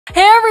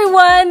Hey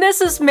everyone,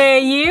 this is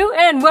MeiYu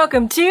and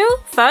welcome to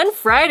Fun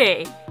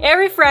Friday.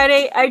 Every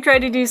Friday, I try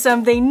to do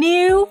something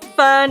new,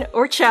 fun,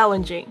 or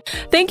challenging.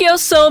 Thank you all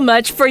so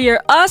much for your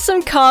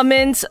awesome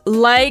comments,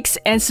 likes,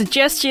 and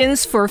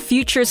suggestions for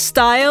future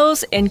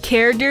styles and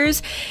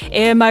characters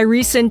in my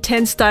recent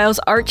 10 Styles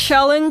Art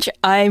Challenge.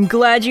 I'm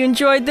glad you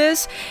enjoyed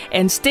this,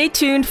 and stay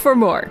tuned for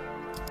more.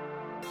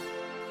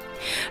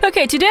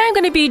 Okay, today I'm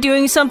going to be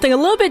doing something a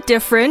little bit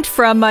different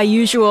from my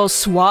usual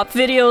swap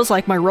videos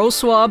like my role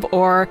swap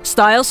or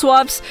style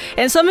swaps.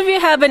 And some of you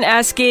have been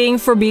asking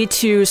for me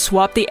to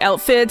swap the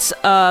outfits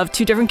of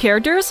two different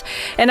characters.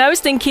 And I was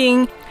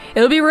thinking it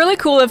would be really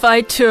cool if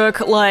I took,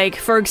 like,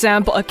 for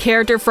example, a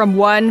character from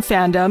one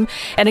fandom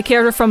and a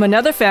character from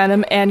another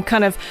fandom and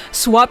kind of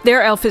swap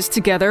their outfits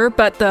together.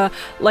 But the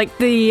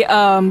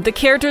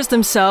characters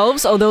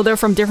themselves, although they're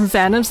from different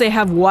fandoms, they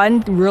have one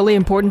really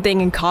important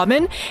thing in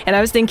common. And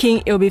I was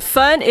thinking it would be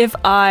fun if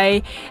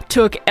I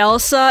took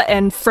Elsa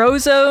and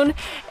Frozone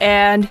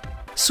and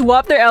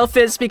swap their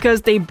outfits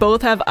because they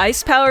both have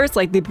ice powers.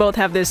 Like, they both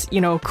have this,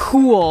 you know,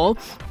 cool,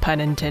 pun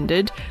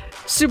intended,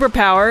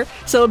 superpower.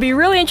 So it'll be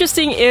really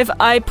interesting if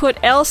I put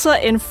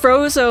Elsa in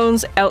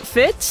Frozone's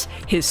outfit,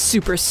 his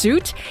super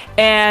suit,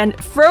 and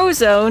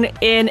Frozone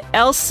in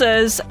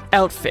Elsa's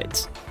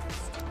outfit.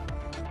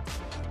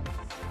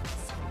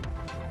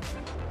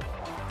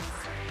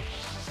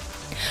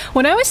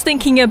 When I was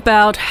thinking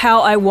about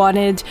how I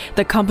wanted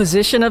the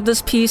composition of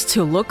this piece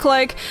to look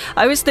like,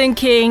 I was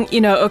thinking, you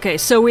know, okay,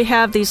 so we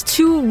have these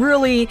two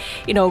really,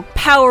 you know,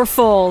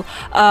 powerful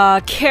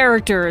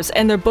characters,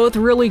 and they're both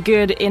really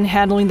good in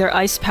handling their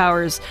ice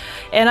powers.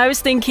 And I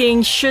was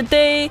thinking, should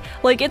they,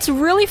 like, it's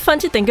really fun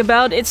to think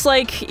about. It's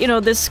like, you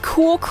know, this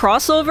cool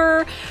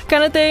crossover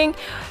kind of thing.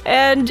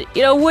 And,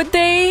 you know,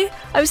 I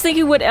was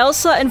thinking, would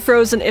Elsa and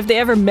Frozen, if they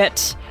ever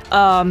met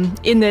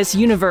in this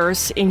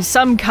universe, in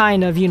some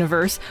kind of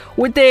universe,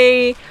 would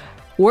they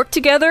work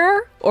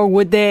together? Or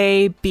would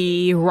they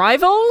be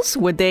rivals?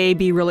 Would they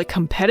be really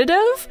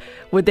competitive?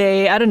 Would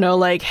they, I don't know,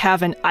 like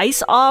have an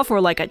ice-off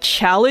or like a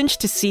challenge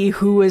to see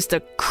who is the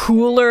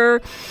cooler,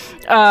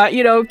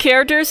 you know,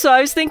 character? So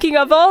I was thinking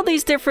of all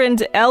these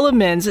different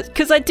elements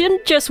because I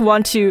didn't just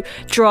want to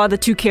draw the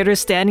two characters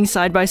standing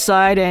side by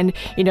side and,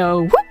 you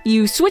know, whoop,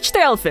 you switch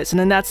their outfits and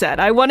then that's it.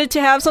 I wanted to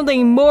have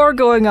something more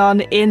going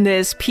on in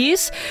this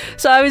piece.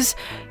 So I was,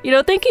 you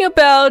know, thinking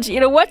about,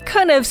 you know, what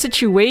kind of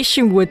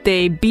situation would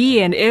they be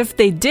in if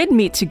they did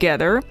meet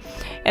together.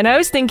 And I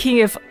was thinking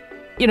if,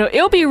 you know,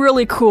 it would be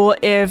really cool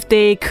if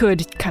they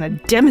could kind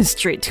of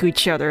demonstrate to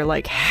each other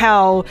like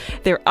how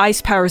their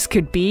ice powers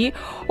could be,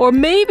 or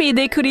maybe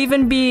they could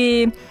even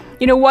be,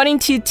 you know, wanting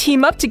to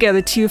team up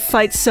together to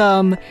fight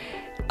some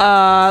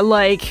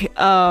like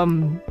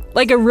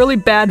a really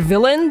bad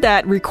villain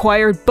that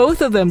required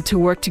both of them to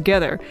work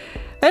together.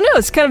 I know,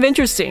 it's kind of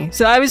interesting.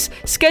 So I was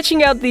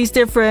sketching out these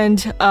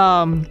different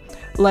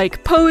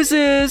like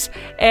poses,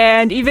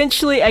 and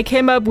eventually I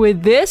came up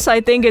with this.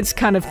 I think it's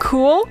kind of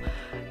cool.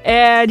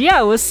 And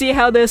yeah, we'll see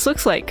how this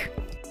looks like.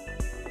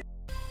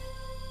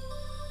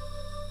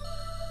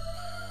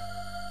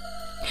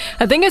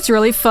 I think it's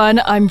really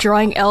fun. I'm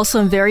drawing Elsa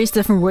in various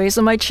different ways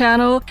on my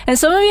channel, and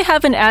some of you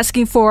have been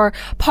asking for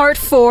part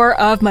 4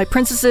 of my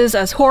princesses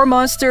as horror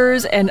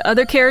monsters and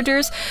other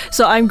characters,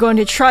 so I'm going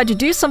to try to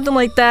do something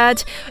like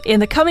that in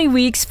the coming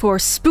weeks for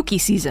spooky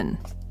season.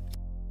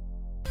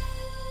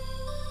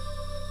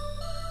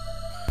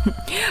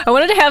 I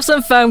wanted to have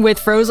some fun with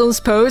Frozone's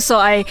pose, so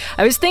I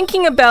was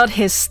thinking about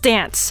his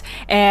stance.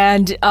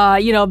 And,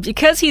 you know,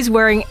 because he's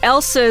wearing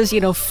Elsa's, you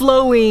know,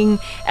 flowing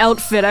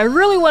outfit, I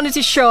really wanted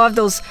to show off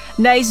those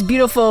nice,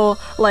 beautiful,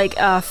 like,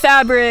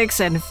 fabrics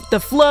and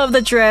the flow of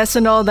the dress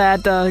and all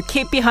that, the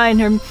cape behind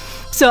him.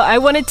 So I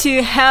wanted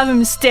to have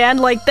him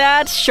stand like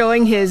that,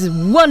 showing his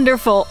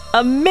wonderful,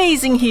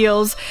 amazing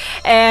heels,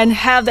 and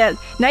have that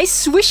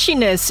nice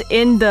swishiness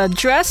in the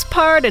dress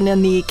part and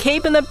in the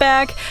cape in the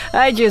back.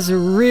 I just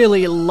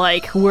really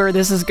like where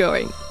this is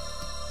going.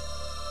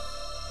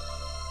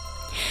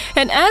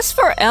 And as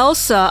for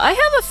Elsa, I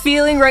have a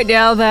feeling right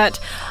now that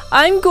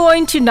I'm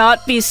going to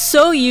not be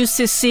so used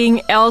to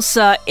seeing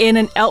Elsa in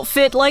an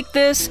outfit like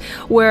this,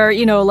 where,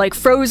 you know, like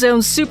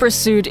Frozone's super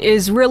suit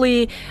is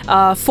really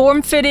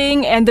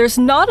form-fitting, and there's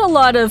not a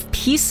lot of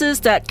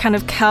pieces that kind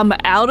of come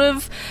out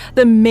of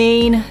the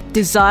main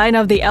design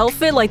of the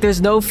outfit. Like,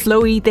 there's no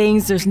flowy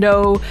things, there's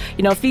no,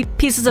 you know,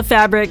 pieces of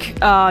fabric,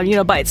 you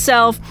know, by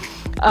itself.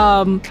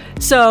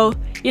 So,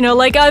 you know,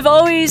 like I've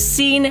always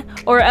seen,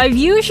 or I've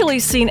usually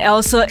seen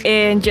Elsa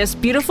in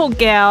just beautiful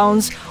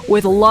gowns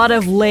with a lot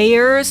of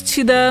layers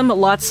to them,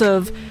 lots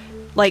of,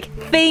 like,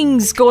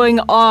 things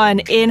going on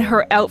in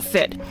her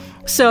outfit.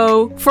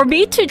 So, for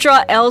me to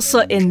draw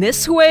Elsa in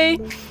this way,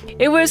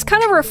 it was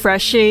kind of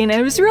refreshing and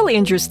it was really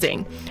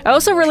interesting. I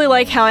also really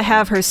like how I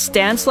have her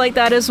stance like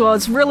that as well.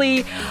 It's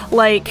really,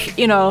 like,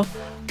 you know,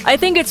 I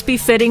think it's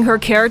befitting her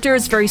character.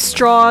 It's very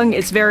strong,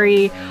 it's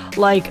very,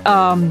 like,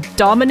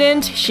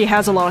 dominant. She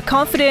has a lot of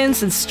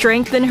confidence and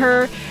strength in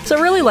her, so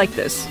I really like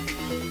this.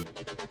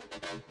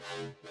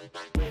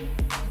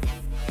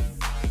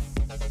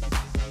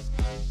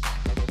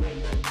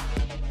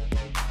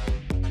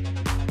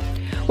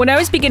 When I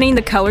was beginning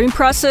the coloring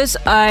process,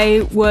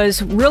 I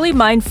was really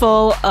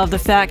mindful of the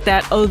fact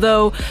that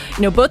although,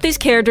 both these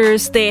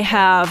characters, they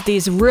have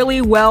these really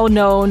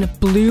well-known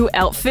blue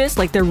outfits,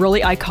 like they're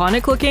really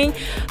iconic looking,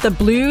 the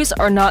blues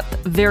are not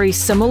very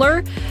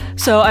similar.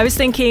 So I was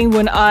thinking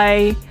when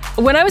I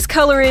was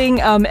coloring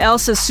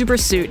Elsa's super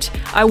suit,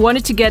 I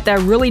wanted to get that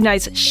really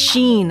nice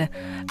sheen,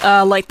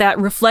 like that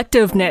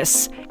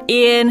reflectiveness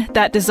in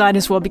that design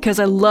as well, because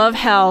I love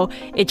how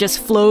it just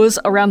flows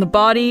around the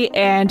body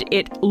and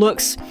it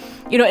looks,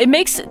 it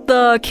makes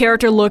the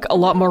character look a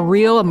lot more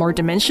real and more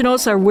dimensional.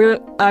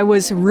 So I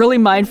was really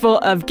mindful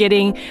of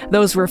getting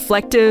those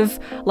reflective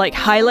like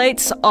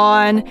highlights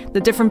on the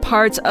different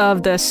parts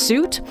of the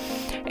suit.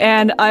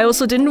 And I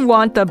also didn't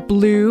want the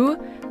blue,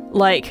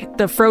 like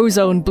the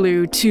Frozone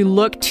blue, to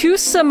look too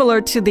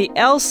similar to the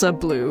Elsa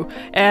blue.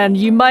 And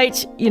you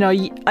might,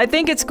 I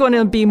think it's going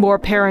to be more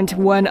apparent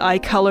when I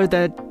color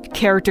the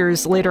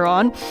characters later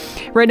on.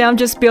 Right now I'm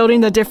just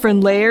building the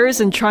different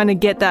layers and trying to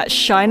get that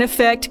shine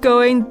effect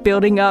going,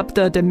 building up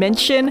the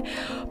dimension.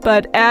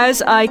 But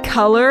as I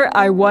color,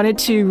 I wanted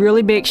to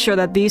really make sure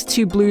that these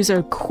two blues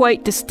are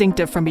quite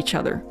distinctive from each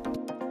other.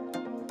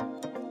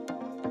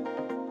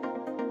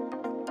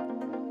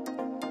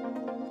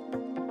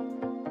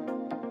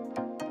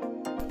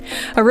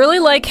 I really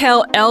like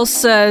how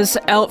Elsa's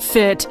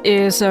outfit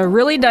is a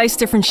really nice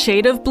different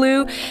shade of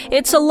blue.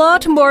 It's a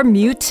lot more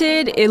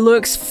muted.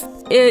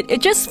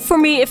 It just, for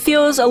me, it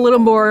feels a little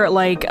more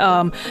like,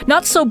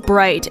 not so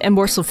bright and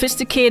more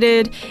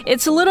sophisticated.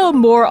 It's a little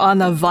more on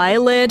the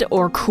violet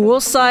or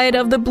cool side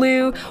of the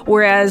blue,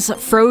 whereas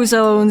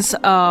Frozone's,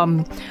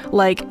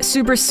 like,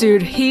 super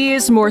suit, he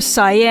is more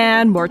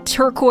cyan, more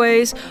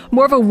turquoise,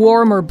 more of a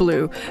warmer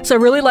blue. So I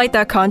really like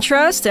that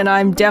contrast, and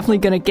I'm definitely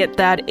gonna get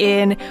that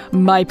in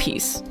my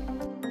piece.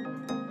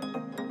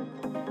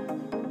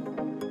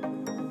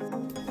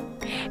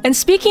 And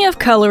speaking of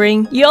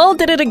coloring, y'all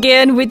did it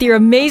again with your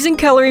amazing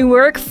coloring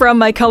work from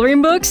my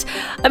coloring books.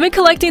 I've been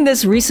collecting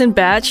this recent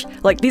batch,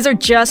 like these are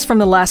just from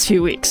the last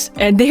few weeks,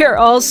 and they are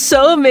all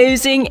so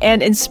amazing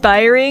and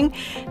inspiring.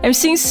 I'm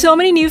seeing so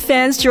many new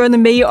fans join the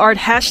MeiYuArt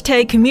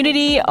hashtag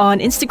community on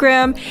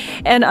Instagram,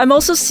 and I'm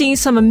also seeing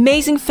some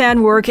amazing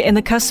fan work in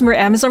the customer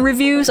Amazon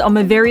reviews on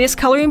my various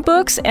coloring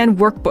books and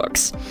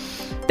workbooks.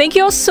 Thank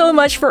you all so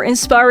much for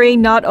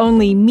inspiring not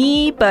only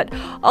me, but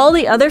all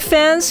the other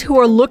fans who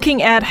are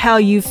looking at how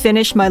you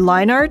finish my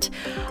line art.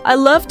 I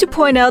love to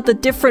point out the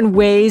different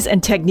ways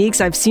and techniques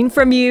I've seen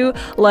from you,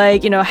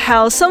 like,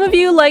 how some of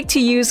you like to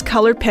use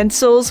colored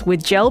pencils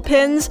with gel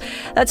pens.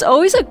 That's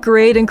always a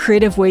great and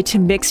creative way to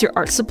mix your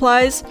art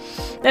supplies.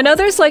 And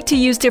others like to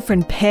use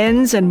different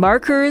pens and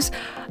markers.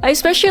 I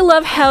especially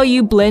love how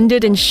you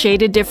blended and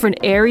shaded different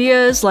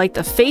areas like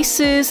the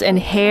faces and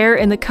hair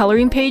in the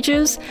coloring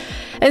pages.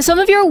 And some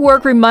of your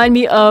work remind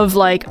me of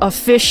like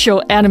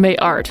official anime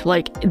art.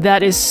 Like,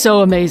 that is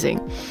so amazing.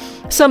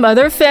 Some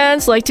other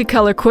fans like to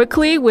color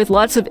quickly with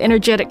lots of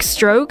energetic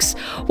strokes,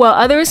 while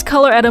others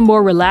color at a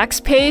more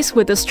relaxed pace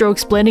with the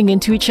strokes blending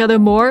into each other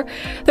more.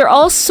 They're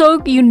all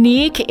so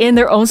unique in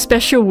their own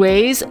special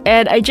ways,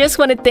 and I just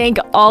want to thank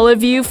all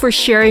of you for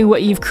sharing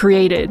what you've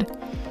created.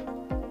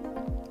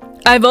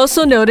 I've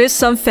also noticed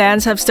some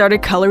fans have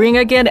started coloring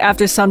again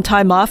after some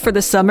time off for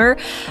the summer.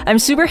 I'm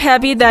super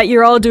happy that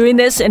you're all doing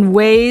this in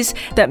ways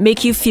that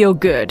make you feel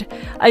good.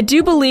 I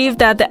do believe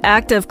that the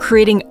act of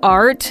creating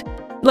art,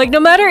 like no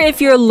matter if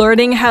you're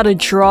learning how to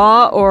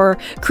draw or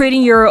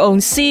creating your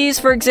own Cs,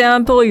 for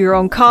example, your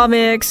own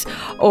comics,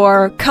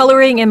 or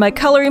coloring in my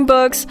coloring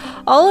books,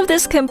 all of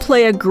this can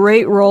play a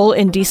great role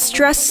in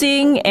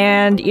de-stressing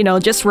and,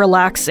 just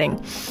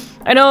relaxing.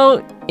 I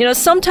know,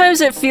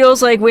 sometimes it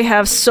feels like we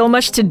have so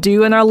much to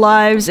do in our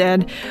lives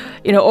and,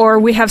 or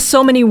we have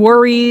so many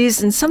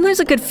worries, and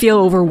sometimes it could feel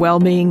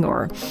overwhelming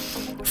or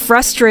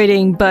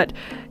frustrating, but,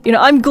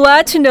 I'm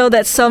glad to know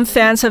that some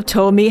fans have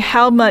told me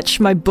how much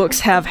my books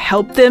have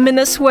helped them in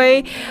this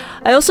way.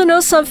 I also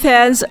know some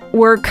fans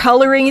were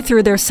coloring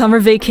through their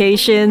summer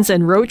vacations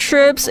and road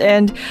trips,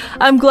 and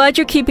I'm glad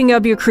you're keeping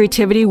up your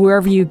creativity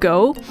wherever you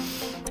go.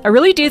 I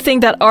really do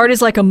think that art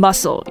is like a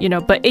muscle,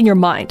 but in your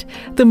mind.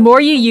 The more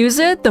you use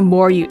it, the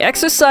more you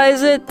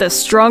exercise it, the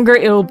stronger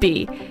it'll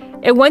be.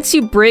 And once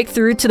you break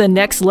through to the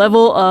next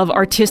level of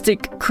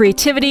artistic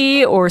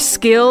creativity or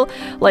skill,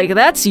 like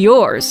that's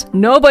yours.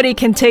 Nobody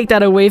can take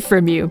that away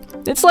from you.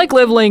 It's like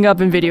leveling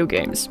up in video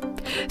games.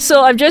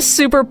 So I'm just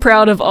super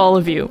proud of all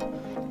of you.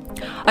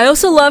 I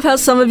also love how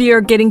some of you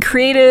are getting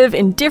creative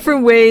in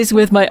different ways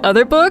with my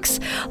other books,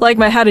 like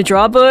my How to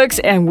Draw books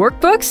and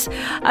workbooks.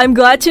 I'm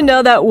glad to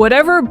know that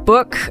whatever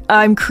book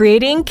I'm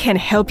creating can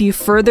help you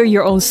further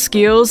your own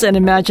skills and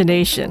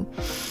imagination.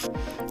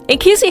 In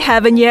case you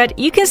haven't yet,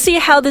 you can see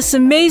how this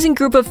amazing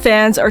group of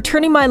fans are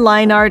turning my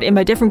line art in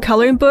my different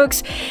coloring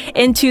books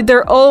into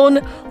their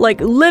own,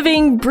 like,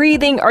 living,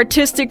 breathing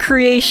artistic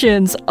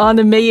creations on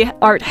the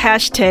MeiYuArt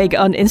hashtag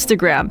on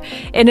Instagram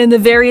and in the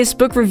various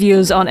book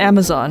reviews on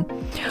Amazon.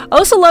 I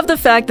also love the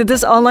fact that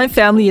this online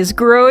family is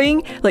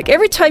growing. Like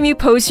every time you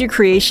post your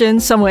creation,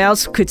 someone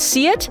else could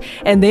see it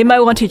and they might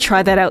want to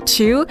try that out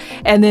too.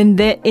 And then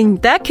in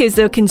that case,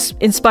 they can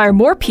inspire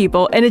more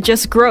people and it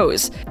just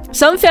grows.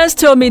 Some fans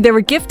told me they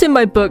were gifted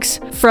my books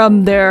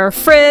from their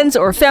friends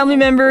or family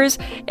members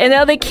and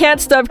now they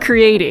can't stop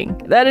creating.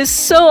 That is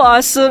so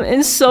awesome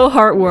and so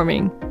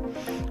heartwarming.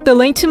 The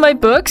link to my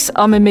books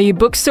on my MeiYu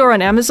bookstore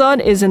on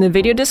Amazon is in the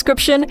video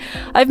description.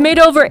 I've made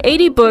over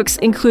 80 books,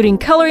 including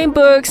coloring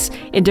books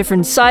in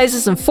different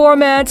sizes and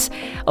formats,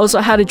 also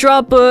how to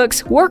draw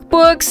books,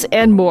 workbooks,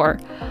 and more.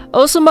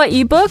 Also, my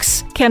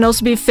ebooks can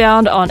also be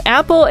found on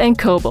Apple and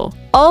Kobo.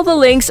 All the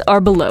links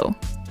are below.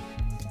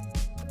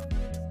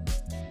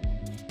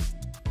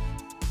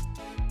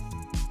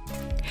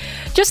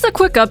 Just a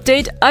quick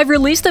update, I've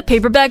released the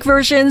paperback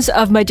versions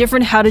of my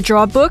different How to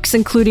Draw books,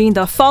 including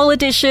the fall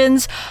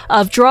editions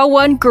of Draw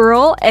One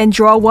Girl and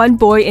Draw One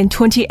Boy in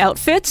 20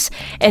 Outfits,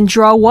 and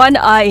Draw One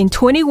Eye in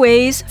 20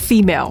 Ways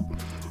Female.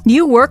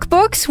 New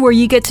workbooks where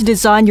you get to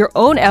design your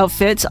own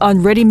outfits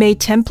on ready-made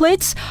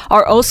templates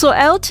are also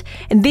out,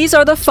 and these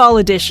are the fall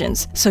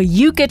editions, so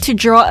you get to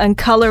draw and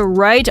color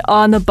right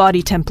on the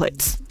body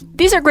templates.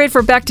 These are great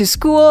for back to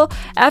school,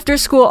 after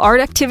school art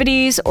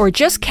activities, or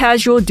just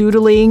casual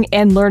doodling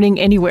and learning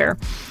anywhere.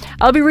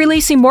 I'll be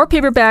releasing more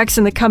paperbacks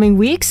in the coming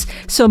weeks,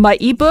 so my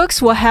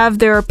ebooks will have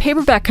their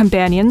paperback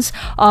companions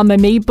on my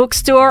MeiYu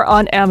bookstore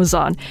on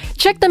Amazon.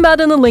 Check them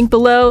out in the link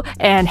below,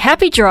 and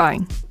happy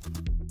drawing!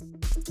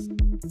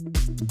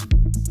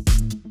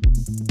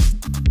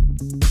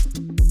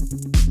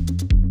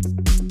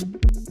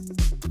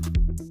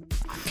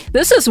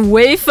 This is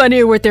way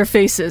funnier with their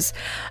faces.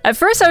 At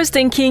first I was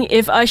thinking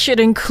if I should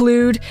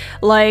include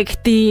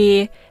like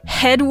the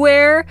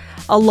headwear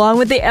along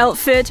with the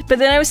outfit, but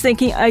then I was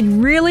thinking I'd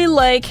really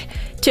like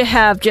to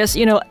have just,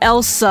 you know,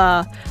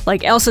 Elsa,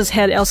 like Elsa's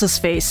head, Elsa's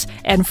face,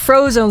 and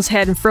Frozone's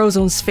head and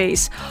Frozone's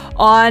face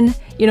on,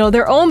 you know,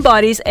 their own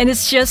bodies, and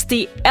it's just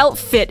the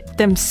outfit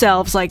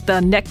themselves, like the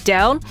neck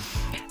down,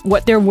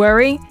 what they're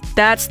wearing.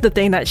 That's the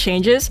thing that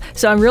changes.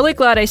 So I'm really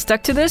glad I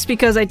stuck to this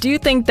because I do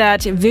think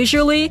that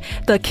visually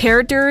the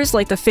characters,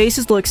 like the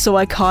faces, look so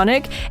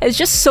iconic. It's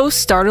just so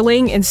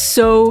startling and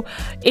so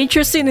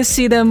interesting to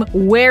see them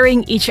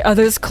wearing each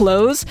other's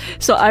clothes.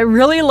 So I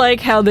really like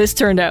how this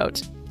turned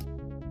out.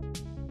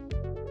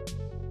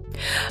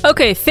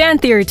 Okay, fan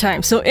theory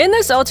time. So in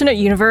this alternate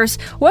universe,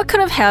 what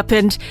could have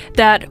happened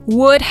that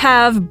would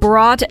have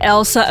brought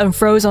Elsa and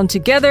Frozone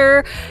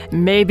together?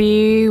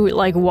 Maybe,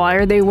 like, why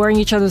are they wearing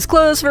each other's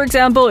clothes, for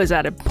example? Is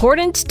that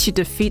important to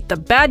defeat the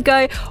bad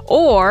guy?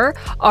 Or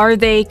are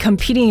they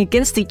competing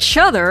against each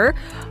other?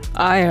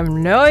 I have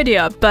no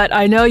idea, but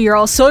I know you're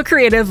all so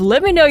creative.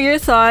 Let me know your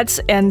thoughts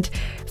and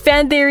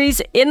fan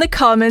theories in the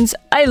comments.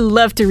 I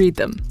love to read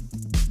them.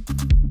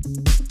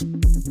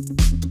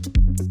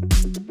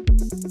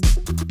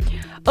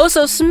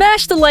 Also,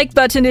 smash the like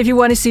button if you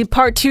want to see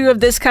part 2 of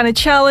this kind of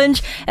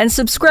challenge, and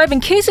subscribe in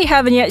case you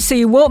haven't yet so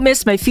you won't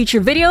miss my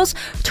future videos.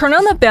 Turn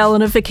on the bell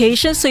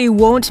notification so you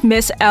won't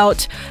miss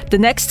out the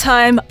next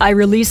time I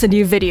release a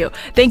new video.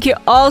 Thank you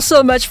all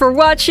so much for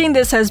watching.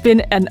 This has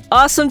been an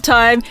awesome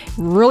time,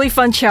 really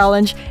fun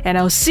challenge, and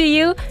I'll see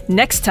you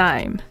next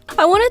time.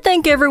 I want to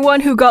thank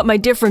everyone who got my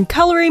different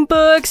coloring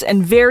books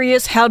and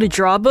various how to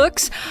draw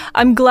books.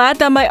 I'm glad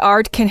that my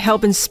art can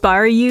help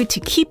inspire you to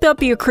keep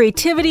up your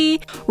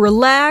creativity,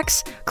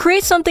 relax,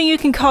 create something you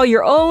can call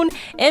your own,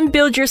 and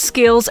build your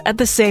skills at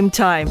the same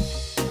time.